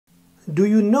Do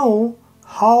you know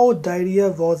how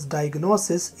diarrhea was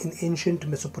diagnosed in ancient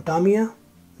Mesopotamia?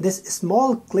 This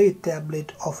small clay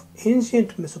tablet of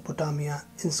ancient Mesopotamia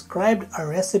inscribed a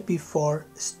recipe for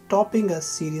stopping a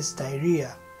serious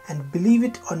diarrhea. And believe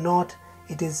it or not,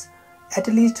 it is at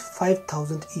least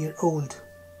 5,000 years old.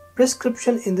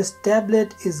 Prescription in this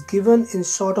tablet is given in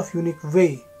sort of unique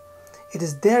way. It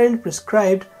is therein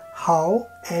prescribed how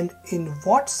and in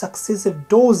what successive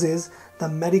doses the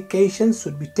medication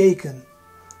should be taken.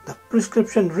 The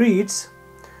prescription reads,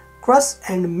 crush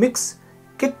and mix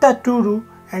kitta turu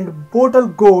and bottle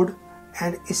gourd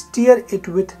and stir it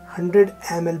with 100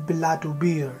 ml bilatu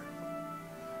beer.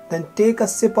 Then take a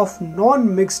sip of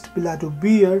non-mixed bilatu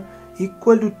beer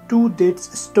equal to 2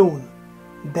 dates stone.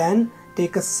 Then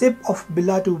take a sip of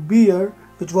bilatu beer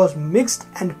which was mixed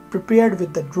and prepared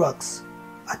with the drugs,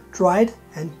 a tried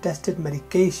and tested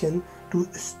medication to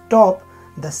stop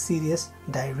the serious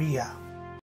diarrhea.